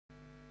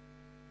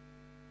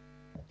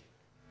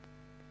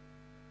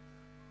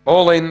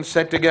All in,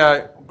 set to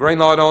go. Green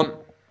light on.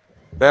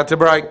 About to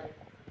break.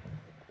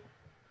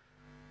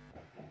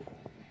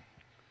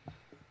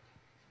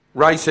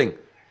 Racing.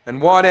 And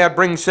wide out,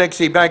 Bring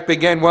Sexy back,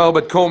 began well,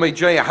 but Call Me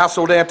G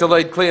hustled out to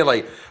lead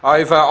clearly.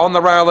 Over on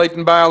the rail,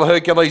 Eaton Bale,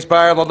 Hercules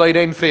Bale, the lead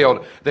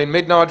Enfield. Then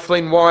Midnight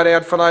Flynn wide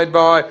out, followed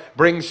by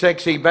Bring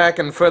Sexy back,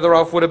 and further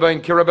off would have been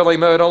Kirribilli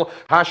Myrtle.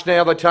 Hush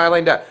now, the tail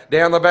ender.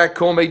 Down the back,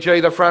 Call Me G,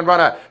 the front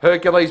runner.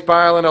 Hercules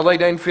Bale and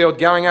Elite Enfield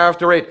going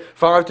after it.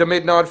 5 to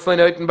Midnight Flynn,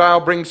 Eaton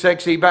Bale, Bring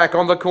Sexy back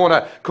on the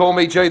corner. Call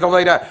Me G, the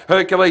leader.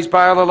 Hercules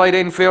Bale, the lead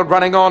Enfield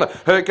running on.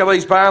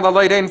 Hercules Bale, the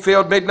lead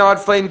Enfield. Midnight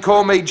Flynn,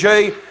 Call Me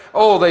G.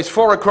 Oh, there's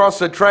 4 across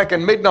the track,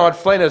 and Midnight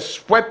Flynn has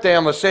swept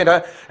down the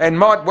centre and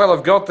might well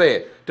have got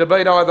there to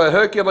beat either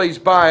Hercules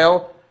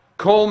Bale,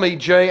 Call Me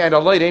G and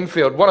Elite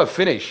Enfield. What a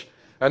finish.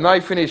 And they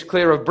finished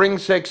clear of Bring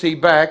Sexy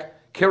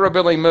back,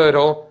 Kirribilli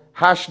Myrtle,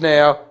 Hush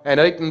Now and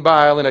Eaton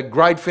Bale in a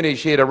great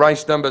finish here to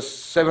race number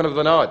 7 of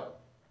the night.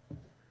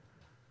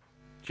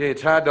 Gee,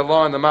 it's hard to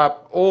line them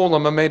up. All the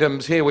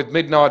momentum's here with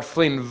Midnight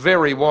Flynn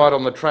very wide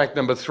on the track,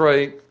 number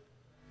 3.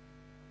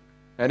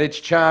 And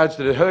it's charged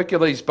at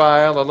Hercules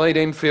Bale, Elite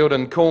Enfield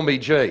and Call Me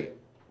G.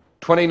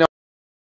 29.